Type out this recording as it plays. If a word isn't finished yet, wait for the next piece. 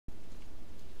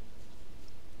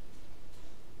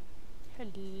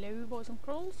Hello boys and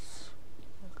girls,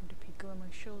 welcome to Peek Over My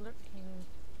Shoulder in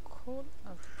Call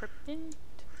of Pripyat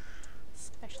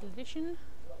Special Edition.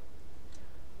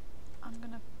 I'm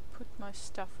gonna put my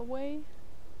stuff away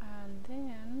and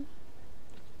then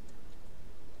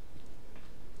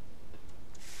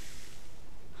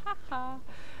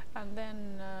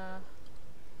I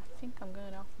think I'm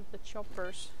going after the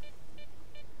choppers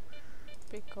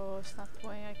because that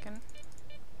way I can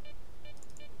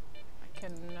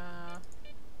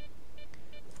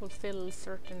fulfill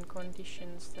certain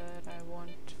conditions that I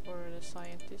want for the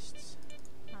scientists.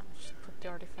 I'll just put the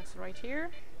artifacts right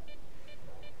here.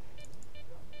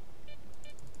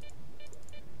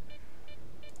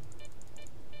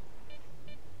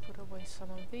 Put away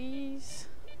some of these.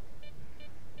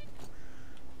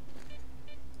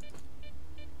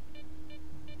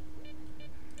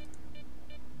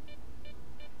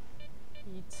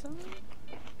 Eat some.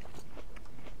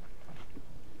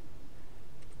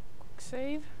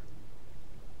 Save.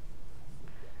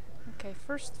 Okay,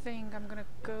 first thing I'm gonna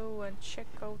go and check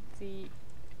out the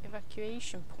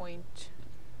evacuation point,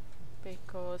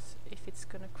 because if it's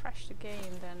gonna crash the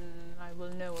game then I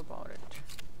will know about it.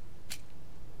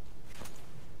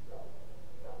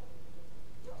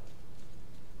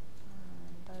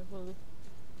 And I will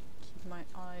keep my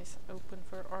eyes open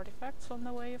for artifacts on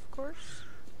the way, of course,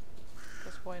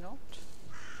 because why not?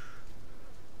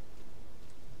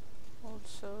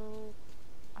 Also,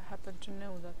 I happen to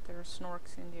know that there are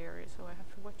snorks in the area, so I have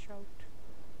to watch out.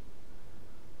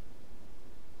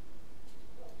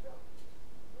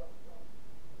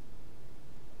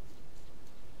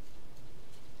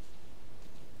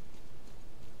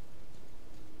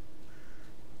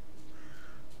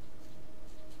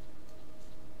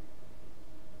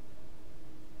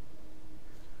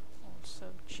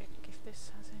 Also check if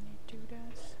this has any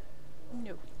doodads.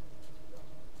 No.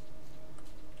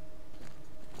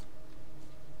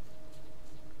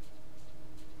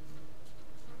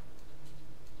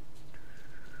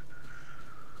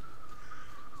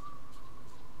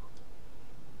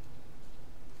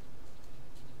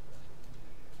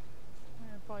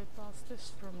 Bypass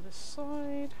this from the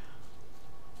side.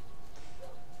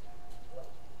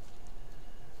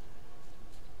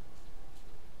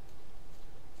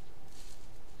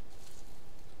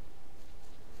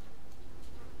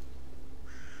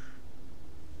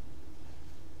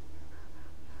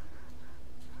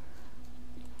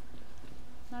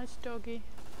 Nice doggy.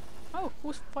 Oh,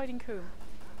 who's fighting whom?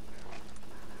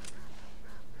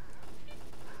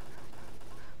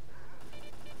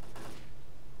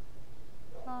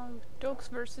 Dogs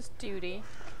versus duty.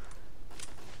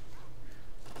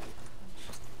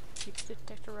 Keep the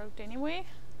detector out anyway.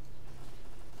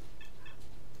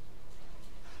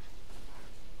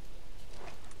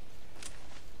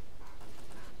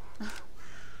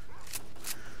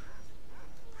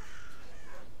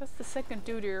 That's the second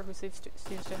dude here who seems to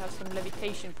have some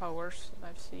levitation powers that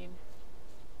I've seen.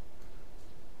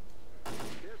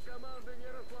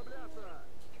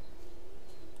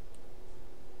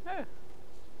 Oh.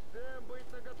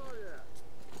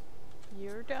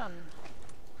 You're done.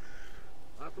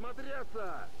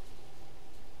 Осмотреться!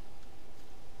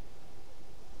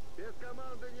 Без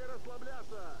команды не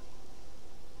расслабляться!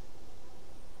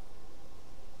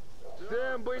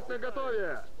 Всем быть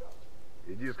наготове!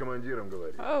 Иди с командиром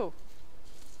говори. Oh.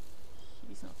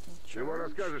 He's not in charge. Чего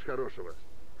расскажешь хорошего?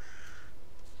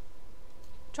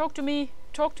 Talk to me!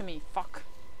 Talk to me! Fuck!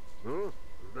 Ну,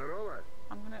 здорово!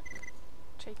 I'm gonna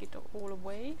take it all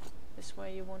away. This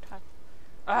way you won't have...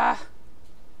 Ah!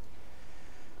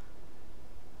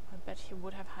 I bet he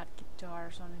would have had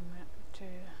guitars on him too.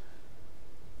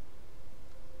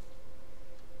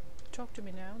 Talk to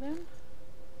me now then.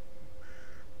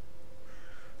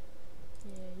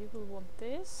 Yeah, you will want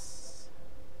this.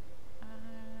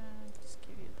 And let's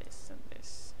give you this and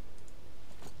this.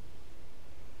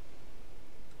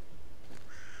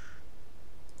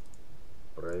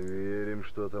 Проверим,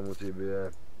 что там у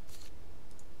тебя.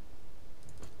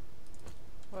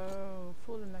 Whoa,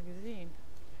 full magazine.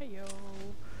 Hey yo.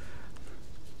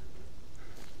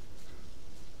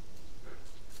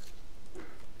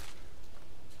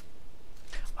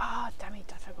 Ah, damn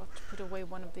it, I forgot to put away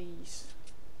one of these.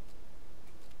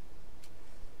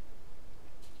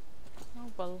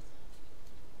 Oh well.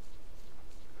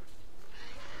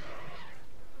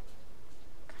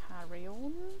 Carry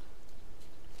on.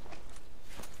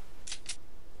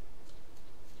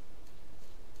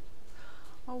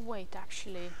 Oh wait,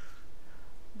 actually,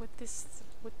 with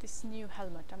this new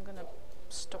helmet, I'm gonna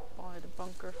stop by the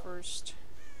bunker first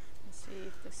and see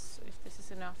if this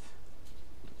is enough.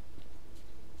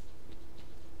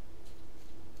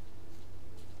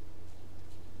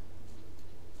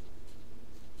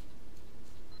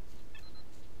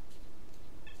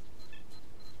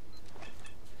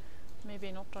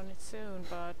 on its own,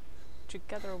 but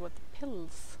together with the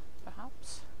pills,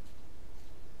 perhaps.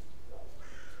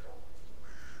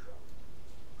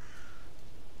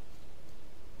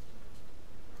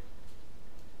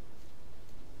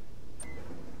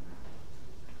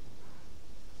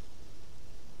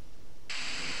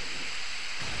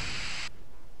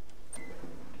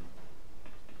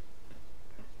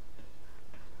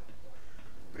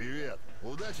 Привет.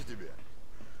 Удачи тебе.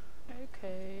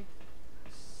 Okay,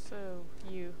 so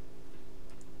you.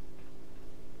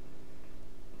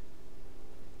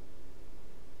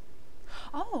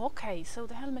 Oh, okay, so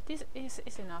the helmet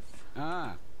is enough.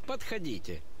 А,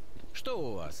 подходите. Что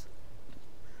у вас?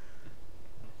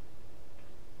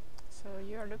 So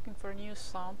you are looking for new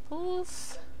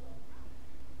samples.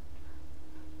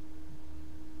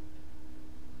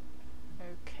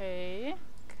 Okay,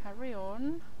 carry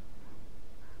on.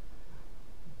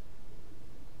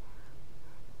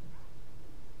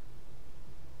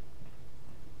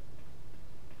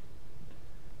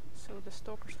 So the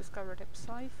stalkers discovered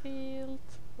Epsi-field,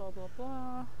 blah blah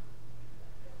blah.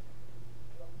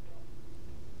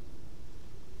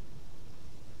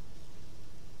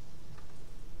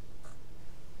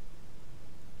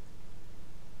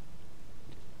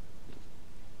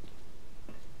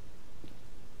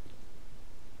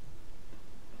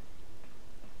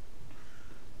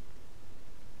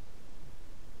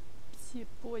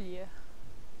 Psi-поле.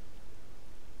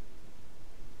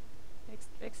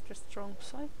 Extra strong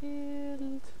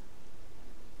Psi-field.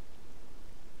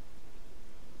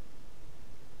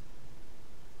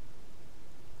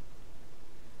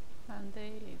 And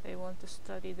they want to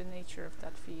study the nature of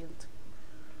that field.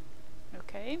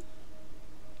 Okay.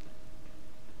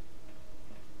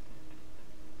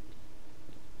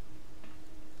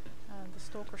 And the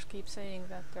stalkers keep saying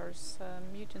that there's a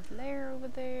mutant lair over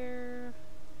there.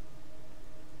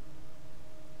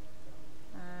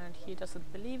 And he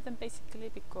doesn't believe them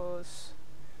basically because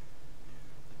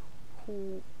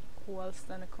who else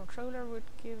than a controller would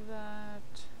give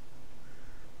that?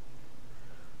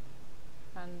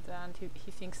 And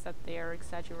he thinks that they are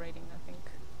exaggerating, I think.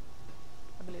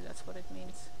 I believe that's what it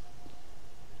means.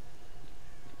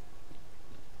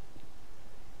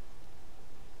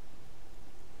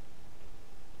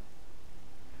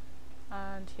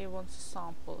 And he wants a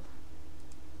sample.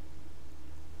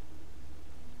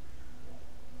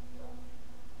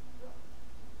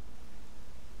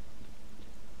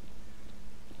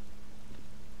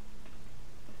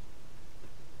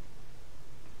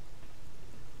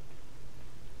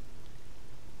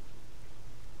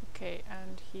 Okay,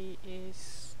 and he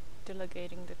is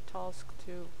delegating the task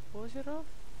to Ozerov.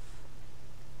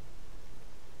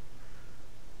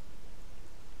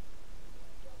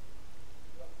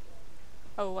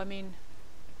 Oh, I mean...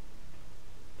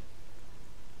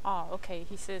 Ah, okay,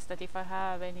 he says that if I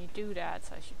have any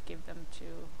doodads, I should give them to...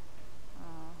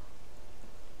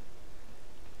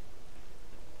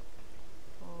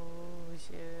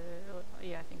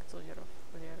 yeah, I think it's Ozerov,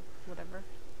 whatever.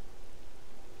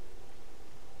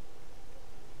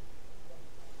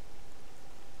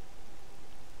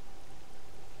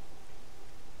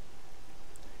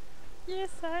 Yes,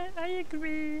 I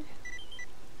agree.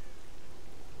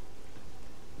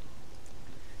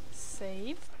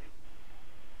 Save.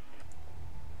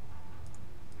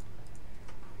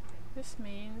 This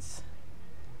means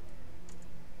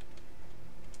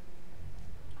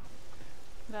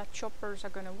that choppers are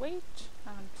gonna wait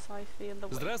and Psi-field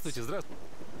awaits. Здравствуйте, здравствуйте.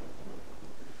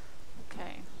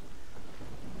 Okay.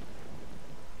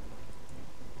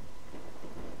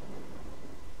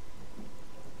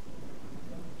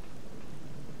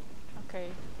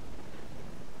 Okay.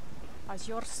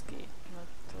 Озерский, not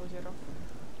Озеров.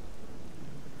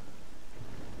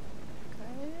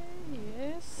 Okay,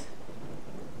 yes.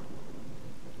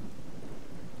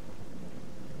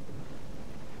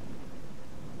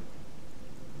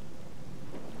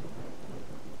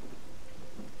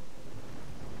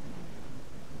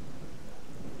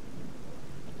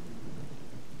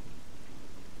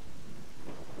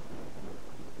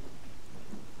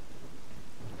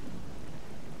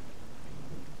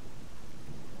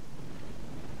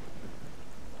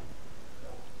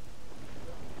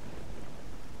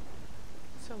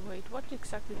 So wait, what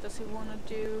exactly does he want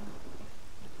to do?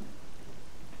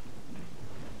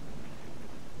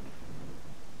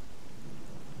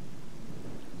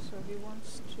 So he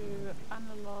wants to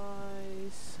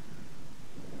analyze...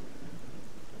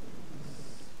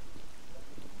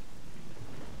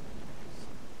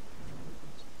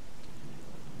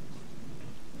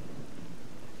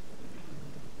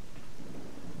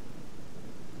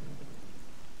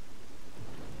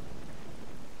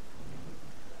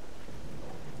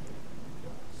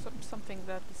 something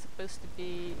that is supposed to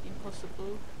be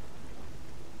impossible.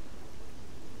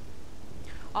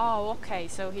 Oh, okay,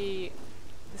 so the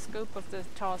scope of the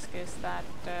task is that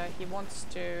he wants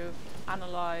to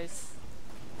analyze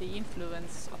the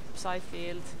influence of the psi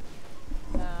field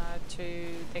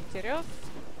to Degtyaryov,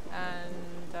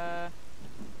 and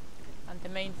the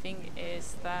main thing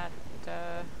is that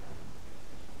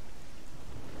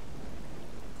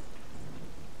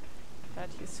that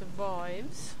he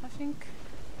survives, I think.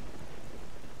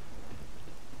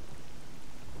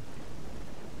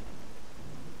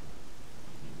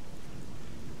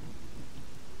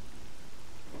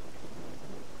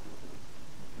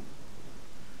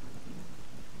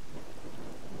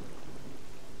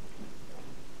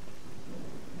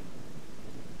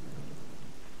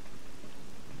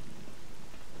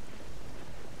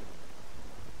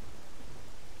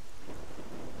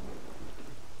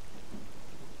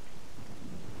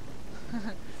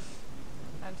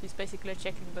 And he's basically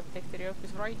checking that Degtyaryov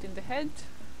is right in the head,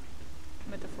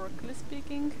 metaphorically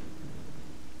speaking,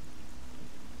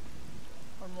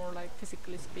 or more like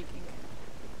physically speaking.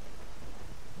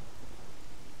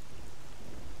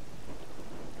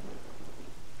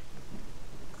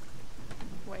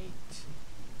 Wait,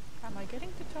 am I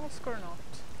getting the task or not?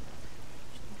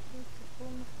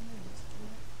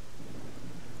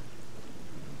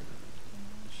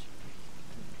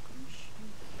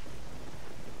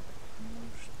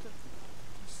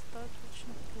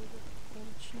 Достаточно будет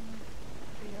очень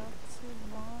реакции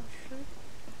ваших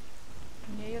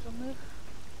нервных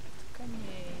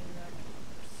тканей на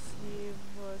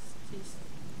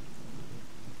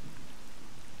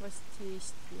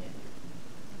пси-воздействие.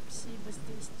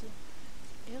 Пси-воздействие.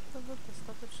 Этого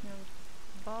достаточно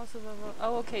базового...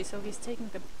 Oh, okay, so he's taking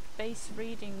the base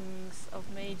readings of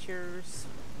Major's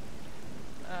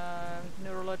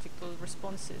neurological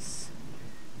responses.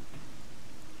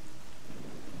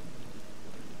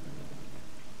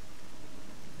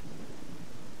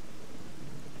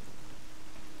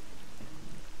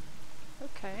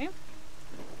 Okay,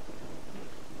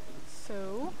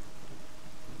 so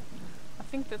I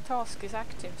think the task is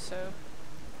active, so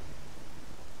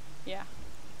yeah,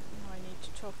 now I need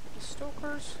to talk to the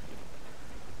stalkers.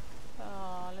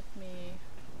 Let me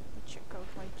check out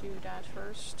my doodad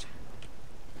first.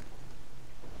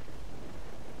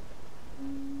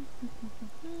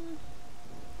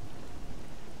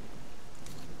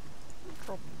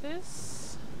 Drop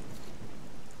this.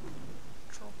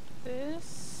 Drop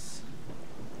this.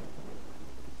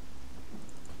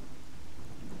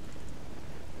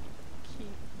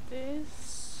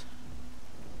 This.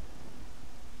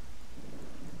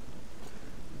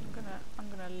 I'm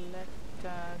gonna let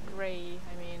Gray,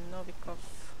 I mean Novikov,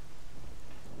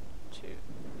 to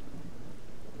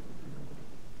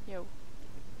yo.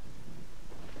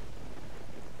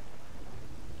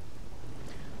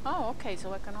 Oh, okay,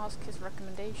 so I can ask his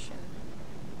recommendation.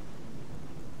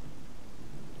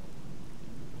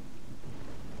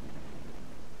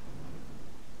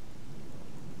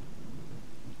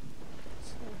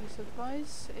 His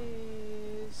advice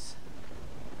is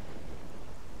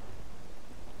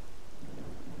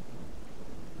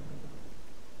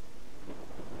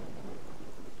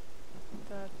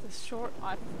that the short...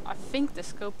 I think the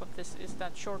scope of this is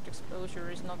that short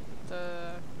exposure is not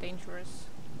dangerous.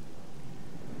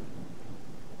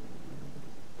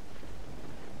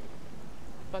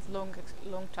 But long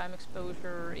time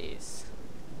exposure is.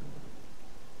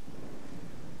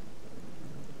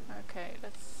 Okay,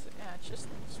 let's just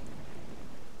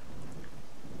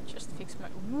fix my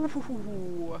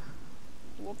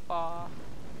whoopa.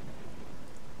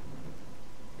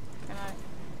 Can I?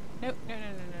 No.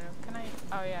 Can I?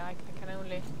 Oh yeah, I can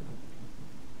only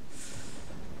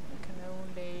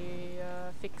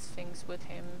fix things with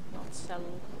him, not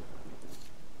sell.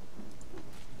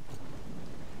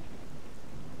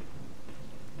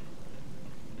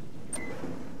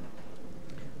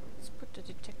 Let's put the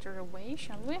detector away,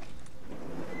 shall we?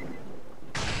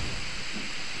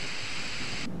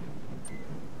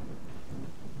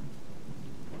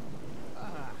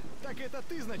 Так это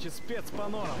ты, значит, спец по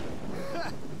норам.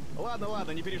 Ха!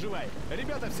 Ладно, не переживай.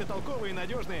 Ребята все толковые и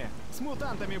надежные. С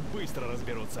мутантами быстро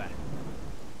разберутся.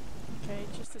 Okay,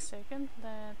 just a second.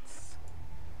 Let's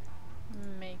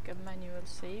make a manual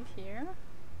save here.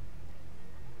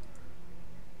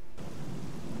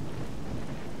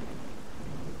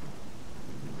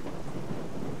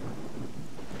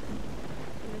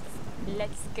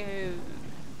 Let's go.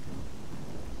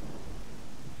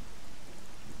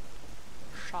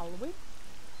 Shall we?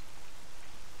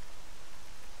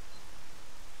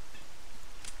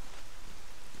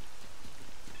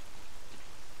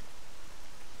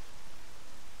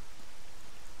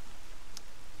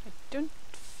 don't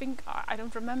think, I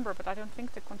don't remember, but I don't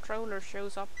think the controller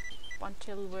shows up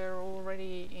until we're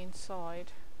already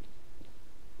inside.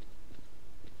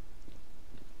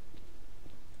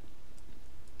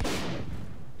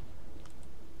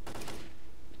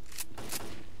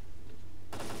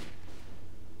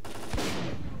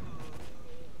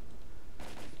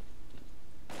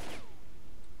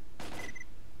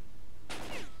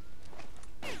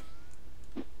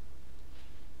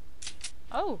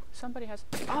 Oh, somebody has...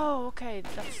 Oh, okay,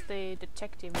 that's the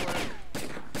detective work.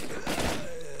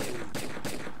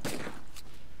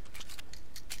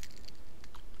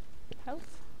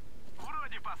 Health?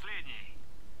 Вроде последний.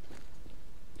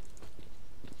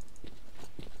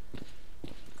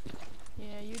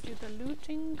 Yeah, you do the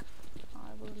looting.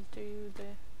 I will do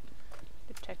the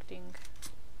detecting.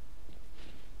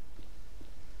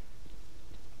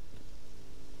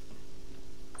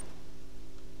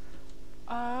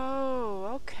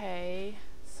 Oh, okay.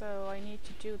 So I need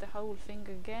to do the whole thing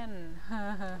again.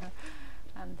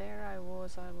 And there I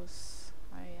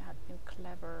had been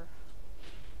clever.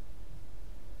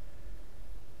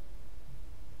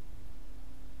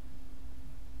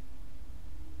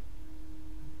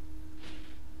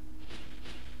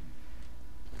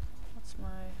 What's my...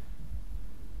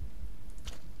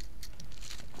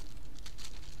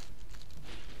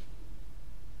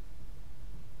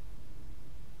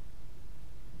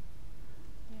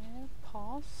 Yeah,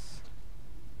 pause.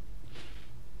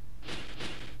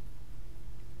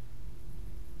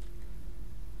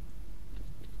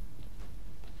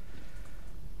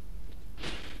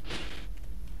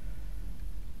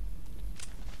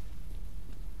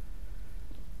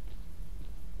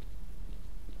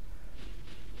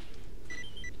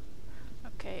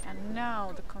 Okay, and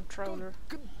now the controller.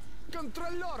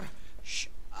 Контролер! Shh.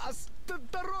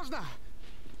 Осторожно!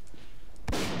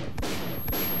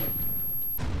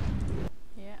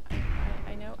 Yeah,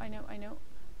 I know.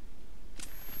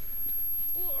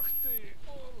 Ох ты,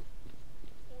 он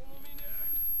у меня,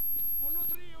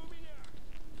 внутри у меня.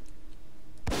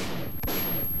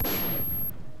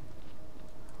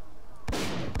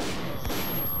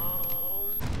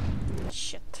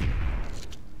 Shit.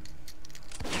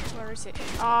 Where is it?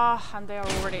 Ah, and they are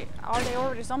they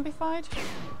already zombified?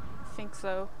 I think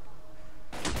so.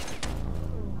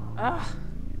 Ah.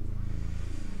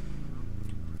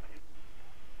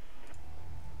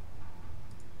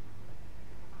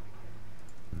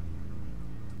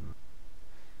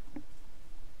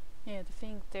 Yeah, the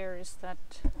thing there is that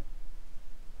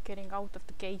getting out of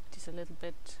the gate is a little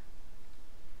bit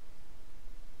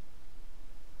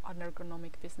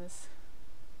unergonomic business.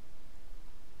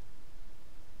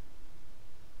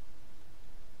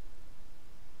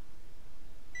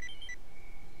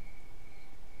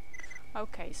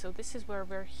 Okay, so this is where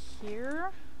we're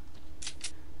here.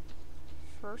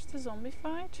 First the zombie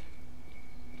fight.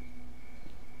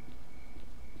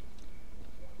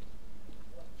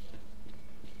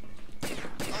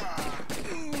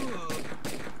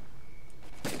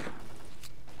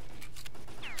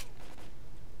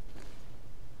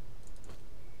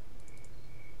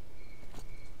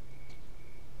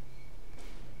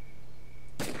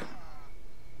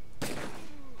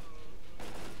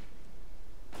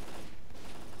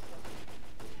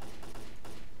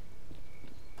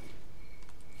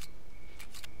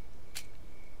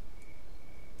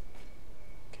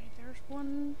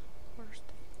 One. Where's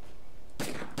the...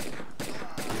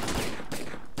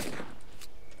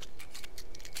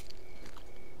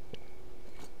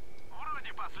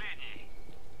 Вроде последний.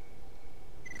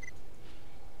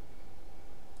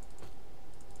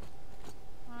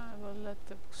 I will let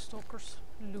the stalkers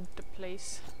loot the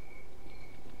place.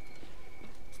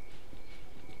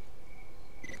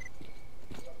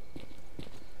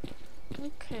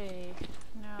 Okay,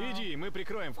 now Иди, мы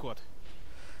прикроем вход.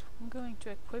 I'm going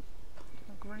to equip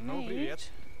a grenade. Ну, привет.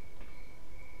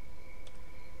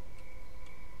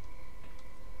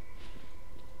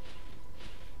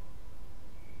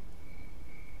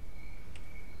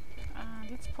 And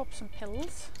let's pop some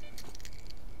pills.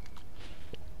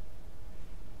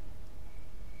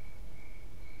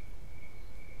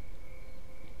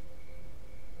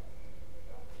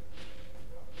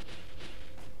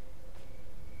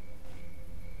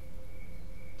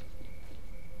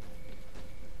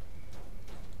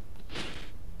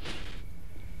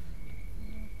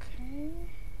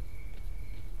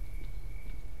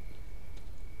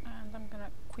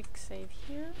 Quick save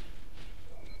here.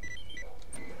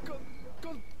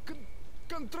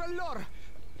 Контролер!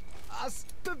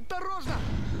 Осторожно!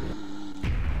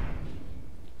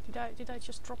 Did I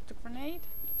just drop the grenade?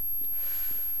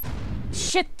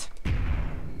 Shit!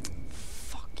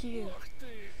 Fuck you. Ох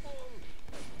ты, он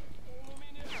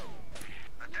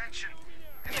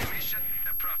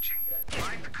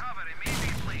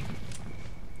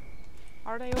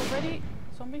Are they already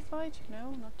zombified?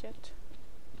 No, not yet.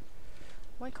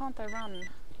 Why can't I run?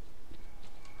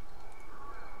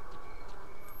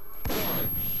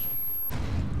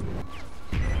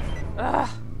 Ugh!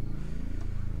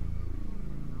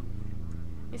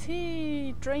 Is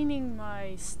he draining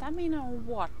my stamina or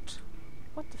what?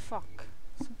 What the fuck?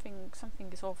 Something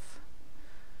is off.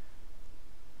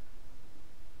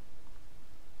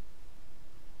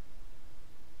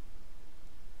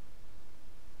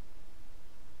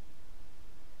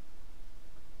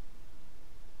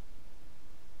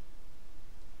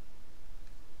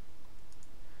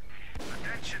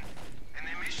 Attention! An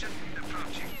emission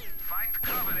approaching. Find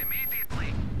cover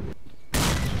immediately.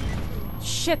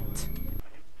 Shit!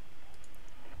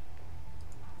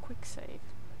 Quick save.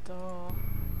 Duh.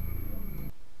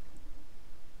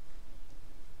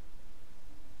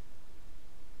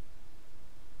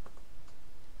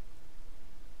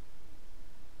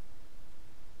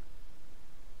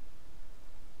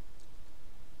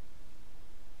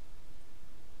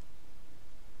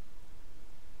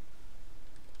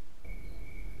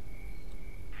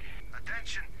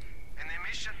 Attention! An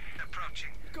emission approaching.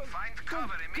 Find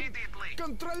cover immediately.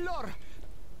 Контролер!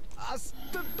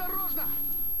 Осторожно!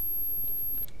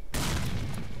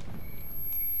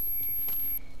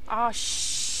 Ah,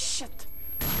 shit!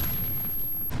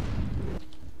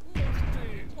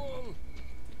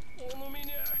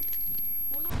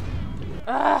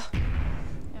 Ah!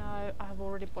 Yeah, I've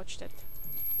already botched it.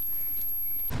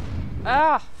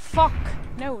 Ah! Fuck!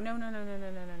 No, no, no, no, no,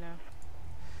 no, no, no, no.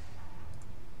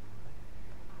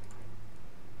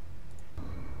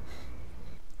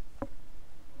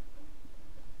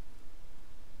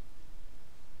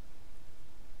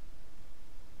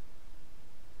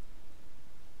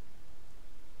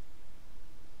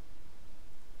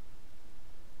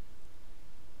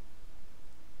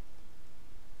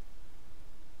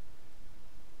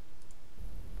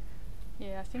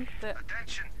 Yeah, I think that...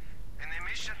 Attention! An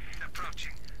emission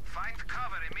approaching. Find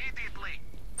cover immediately.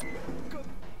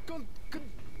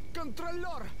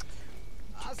 Контролер!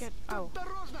 Get out.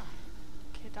 Осторожно!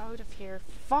 Get out of here.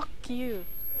 Fuck you.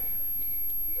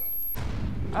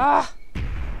 Ah!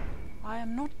 I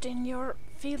am not in your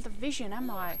field of vision,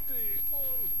 am I?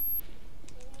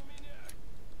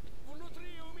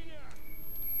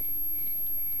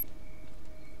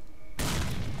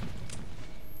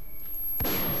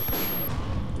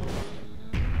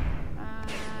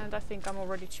 And I think I'm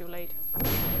already too late.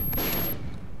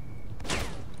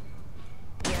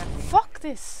 Yeah, fuck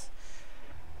this!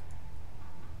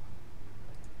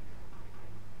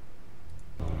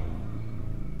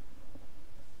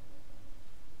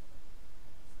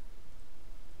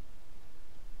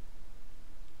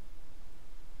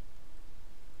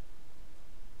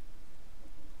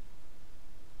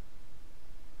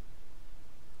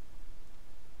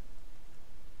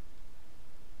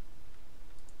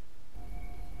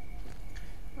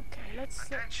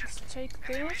 Let's take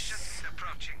An emission this.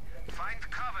 approaching. Find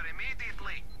cover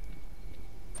immediately.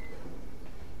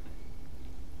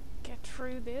 Get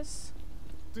through this.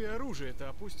 Ты оружие-то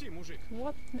опусти, мужик.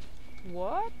 What?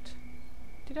 What?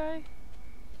 Did I?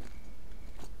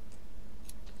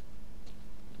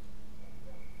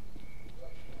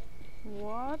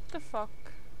 What the fuck?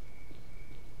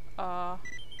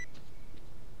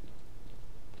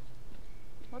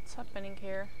 What's happening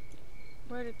here?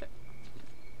 Where did the...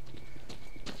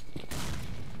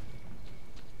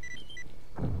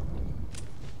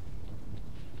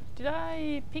 Did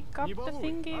I pick up the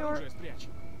thingy or...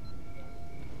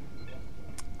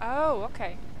 Oh,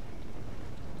 okay.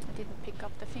 I didn't pick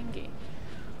up the thingy.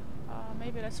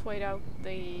 Maybe let's wait out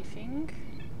the thing.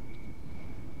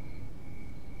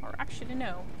 Or actually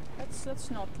no.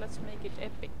 Let's not. Let's make it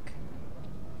epic.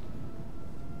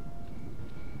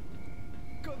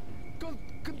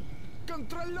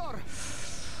 Контролер!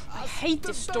 I hate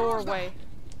this doorway.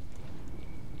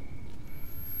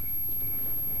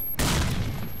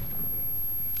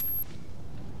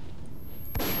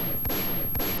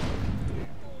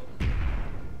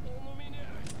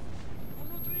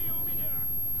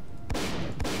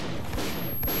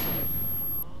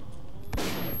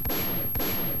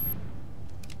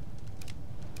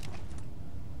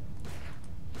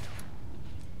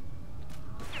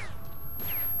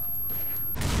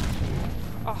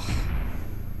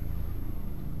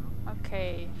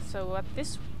 Okay, so at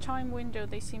this time window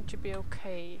they seem to be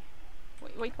okay.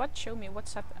 Wait, what? Show me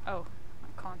what's happening. Oh,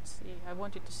 I can't see. I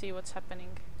wanted to see what's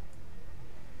happening.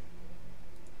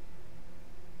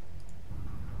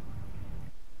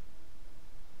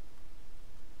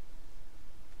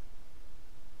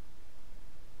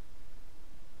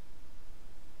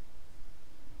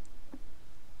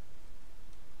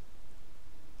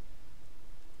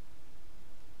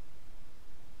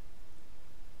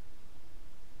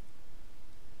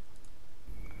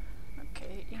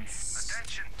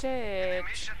 Attention. instead...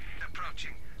 Mission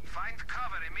approaching. Find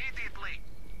cover immediately.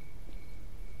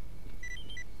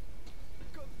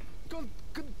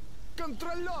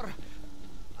 Контролер!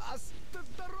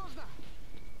 Осторожно!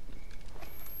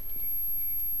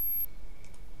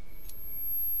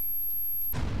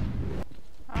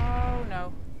 Oh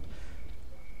no.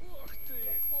 Ух ты,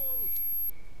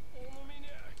 он у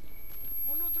меня,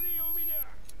 внутри у меня.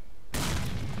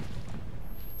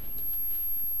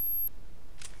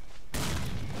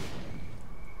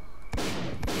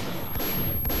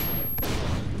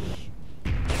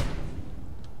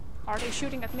 Are they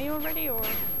shooting at me already, or...?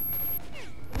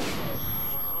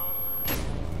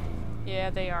 Yeah,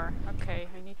 they are. Okay,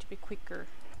 I need to be quicker.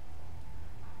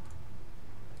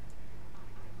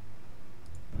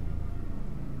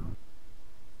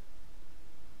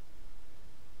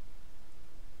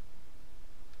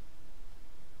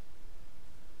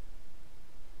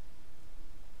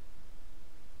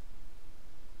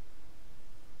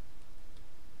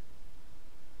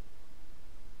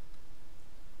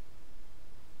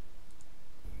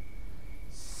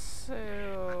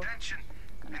 So... Attention.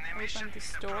 gonna open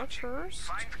this door first.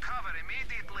 Find cover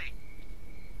immediately.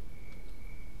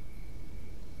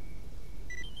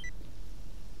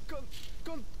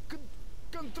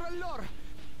 Контролер!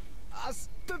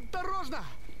 Осторожно!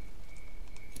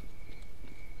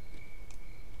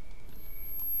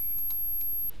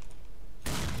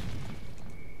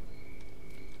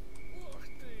 Ух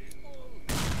ты, он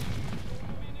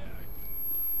у меня,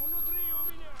 внутри у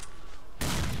меня.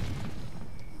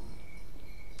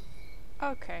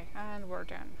 Okay, and we're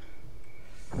done.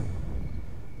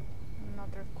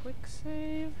 Another quick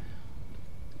save.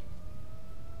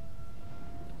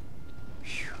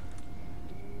 Phew.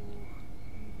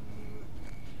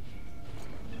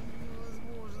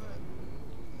 Невозможно.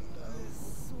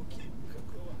 Суки.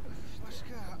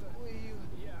 Башка. Ой,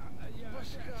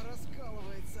 башка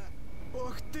раскалывается.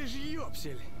 Ох ты ж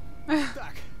ёпсель.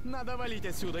 Так, надо валить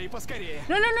отсюда и поскорее.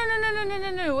 No, no, no, no, no, no, no,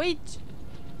 no, no, wait!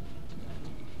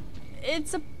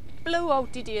 It's a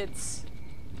blowout, idiots!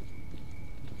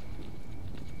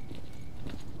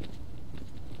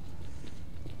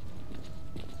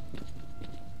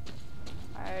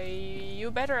 You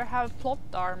better have plot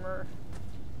armor.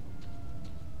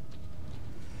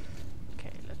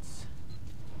 Okay, let's...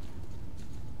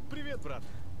 Привет, брат.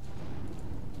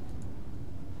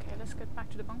 Okay, let's get back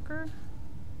to the bunker.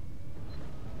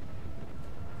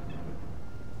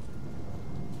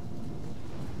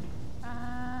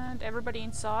 And everybody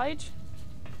inside.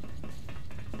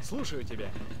 Слушаю тебя.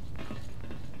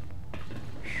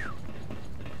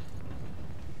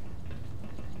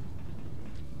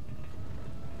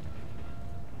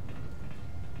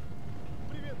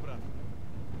 Привет, брат.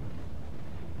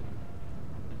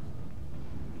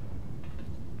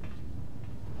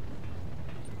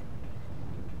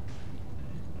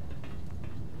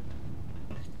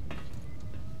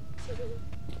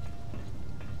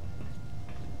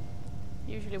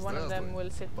 Usually one of them will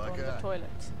sit on the Пока.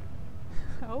 toilet.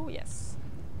 Oh yes.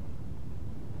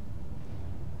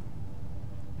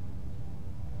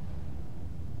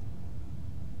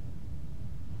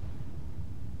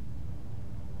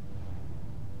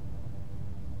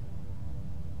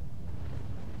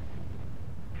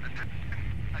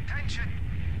 Attention.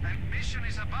 A mission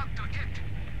is about to hit.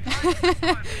 Find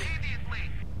cover immediately.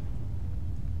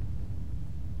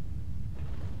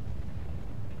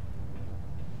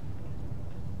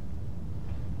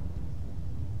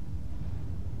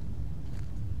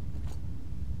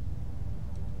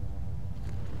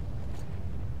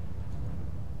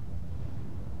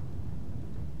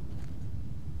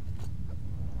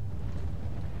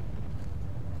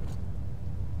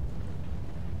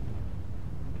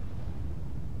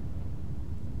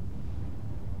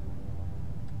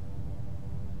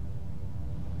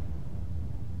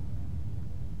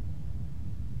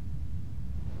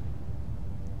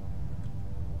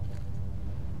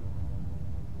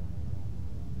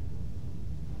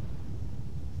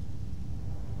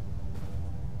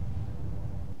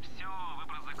 Все,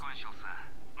 выброс закончился.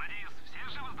 Надеюсь, все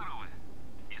живы-здоровы?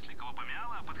 Если кого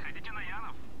помяло, подходите на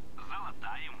Янов.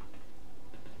 Золотаем.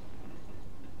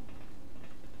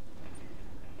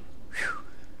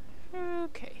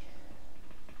 Okay.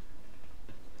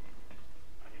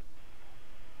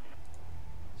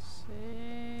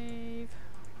 Save.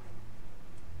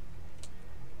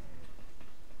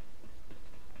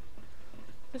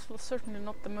 This was certainly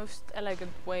not the most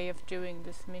elegant way of doing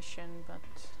this mission, but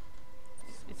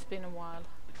it's been a while.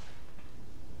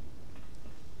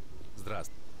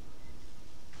 Здравствуй.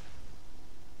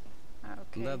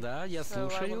 Okay. Да-да, я So I will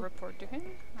слушаю. report to him.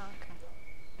 Okay.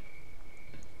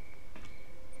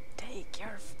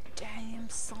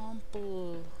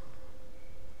 example.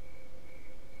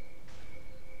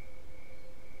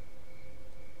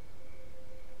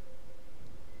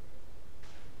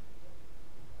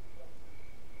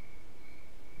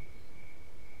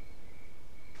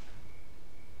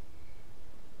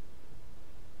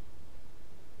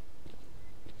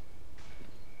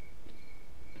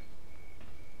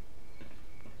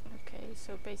 Okay,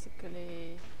 so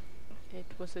basically it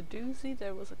was a doozy,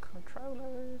 there was a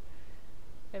controller,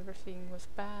 everything was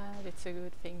bad, it's a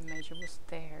good thing Major was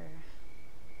there.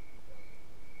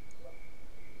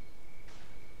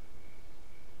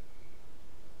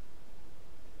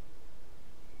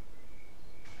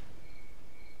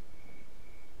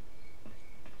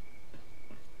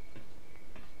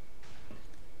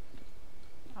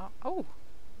 Oh,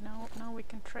 now we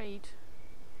can trade.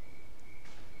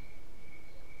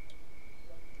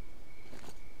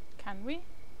 Can we?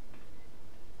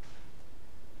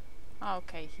 Oh,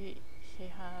 okay, he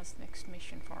has next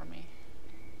mission for me.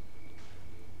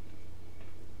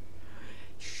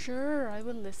 Sure, I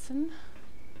will listen.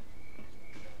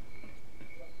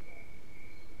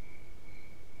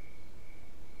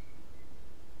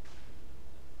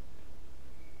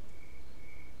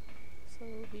 So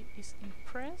he is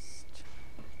impressed.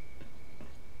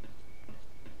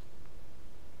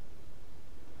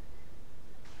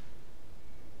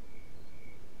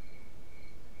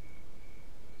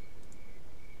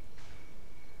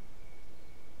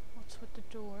 What's with the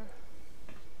door?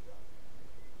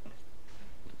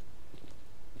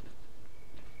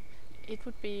 It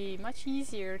would be much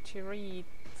easier to read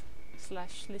 /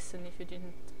 listen if you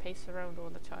didn't pace around all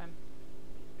the time.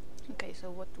 Okay, so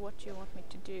what do you want me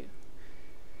to do?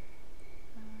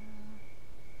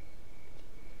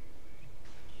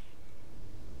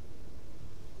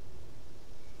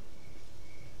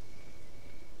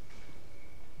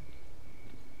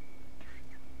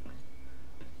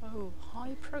 Oh,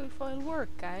 high profile work,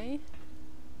 eh?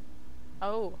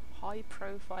 Oh, high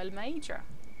profile Major.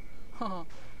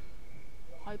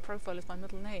 High profile is my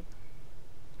middle name.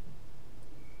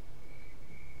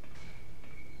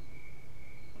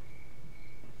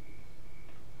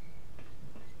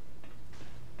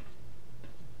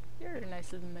 You're a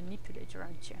nice little manipulator,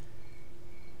 aren't you?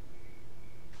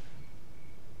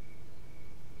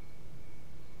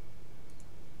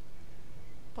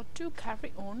 But do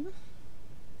carry on.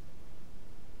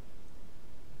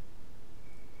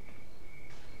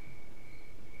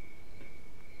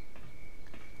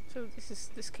 So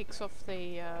this kicks off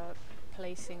the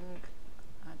placing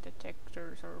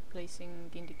detectors or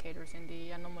placing indicators in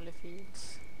the anomaly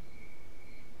fields.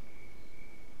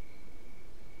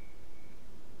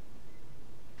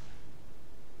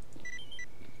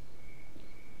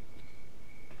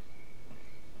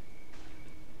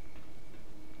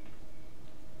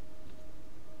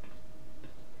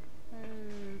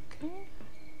 Okay.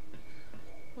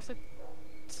 Was it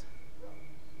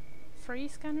 3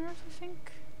 scanners, I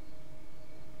think?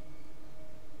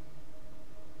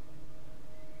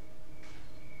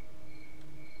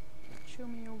 Show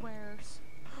me your wares.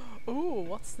 Oh,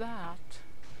 what's that?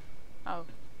 Oh,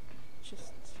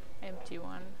 just empty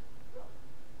one.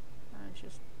 And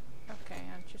just okay,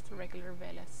 and just a regular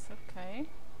Veles. Okay.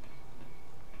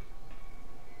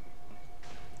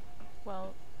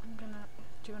 Well, I'm gonna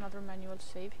do another manual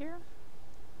save here.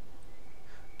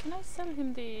 Can I sell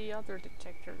him the other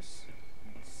detectors?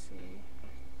 Let's see.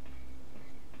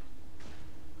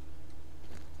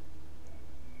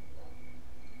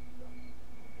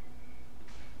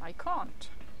 I can't.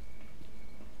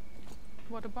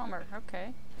 What a bummer.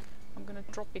 Okay. I'm gonna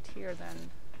drop it here then.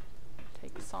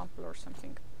 Take a sample or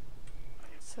something.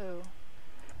 So,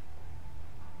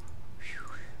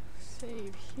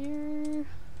 save here.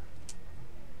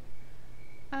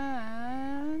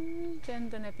 And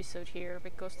end an episode here,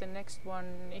 because the next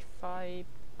one, if I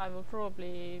will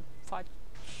probably fudge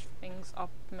things up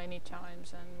many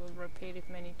times and will repeat it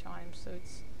many times, so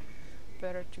it's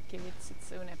better to give it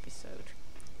its own episode.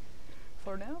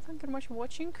 For now, thank you very much for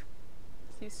watching.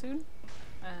 See you soon,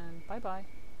 and bye bye.